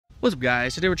What's up,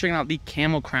 guys? Today we're checking out the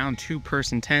Camel Crown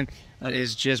 2-person tent that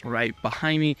is just right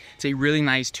behind me. It's a really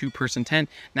nice 2-person tent.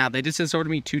 Now, they did send this over to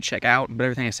me to check out, but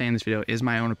everything I say in this video is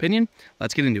my own opinion.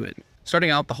 Let's get into it.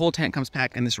 Starting out, the whole tent comes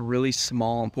packed in this really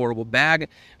small and portable bag,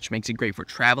 which makes it great for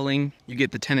traveling. You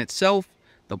get the tent itself,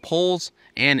 the poles,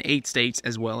 and 8 stakes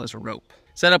as well as a rope.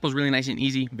 Setup was really nice and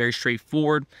easy, very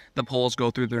straightforward. The poles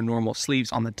go through their normal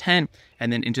sleeves on the tent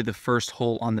and then into the first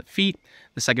hole on the feet.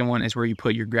 The second one is where you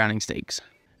put your grounding stakes.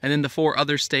 And then the 4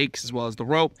 other stakes, as well as the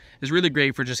rope, is really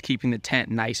great for just keeping the tent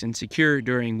nice and secure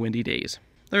during windy days.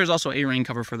 There is also a rain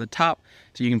cover for the top,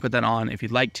 so you can put that on if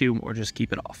you'd like to, or just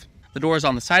keep it off. The door is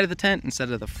on the side of the tent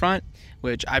instead of the front,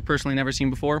 which I personally never seen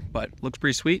before, but looks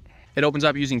pretty sweet. It opens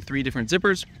up using 3 different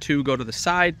zippers. 2 go to the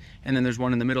side, and then there's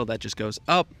one in the middle that just goes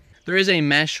up. There is a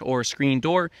mesh or screen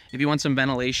door. If you want some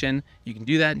ventilation, you can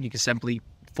do that. You can simply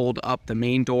fold up the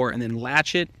main door and then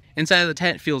latch it. Inside of the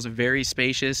tent feels very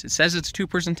spacious. It says it's a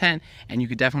 2-person tent, and you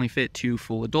could definitely fit 2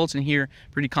 full adults in here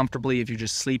pretty comfortably if you're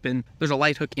just sleeping. There's a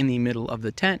light hook in the middle of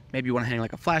the tent. Maybe you want to hang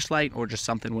like a flashlight or just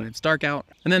something when it's dark out.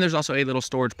 And then there's also a little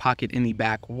storage pocket in the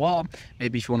back wall,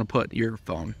 maybe if you want to put your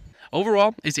phone.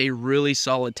 Overall, it's a really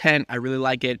solid tent. I really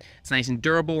like it. It's nice and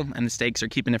durable, and the stakes are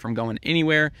keeping it from going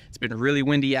anywhere. It's been really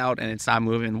windy out, and it's not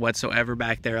moving whatsoever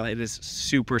back there. It is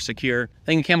super secure.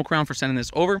 Thank you, Camel Crown, for sending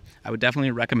this over. I would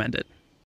definitely recommend it.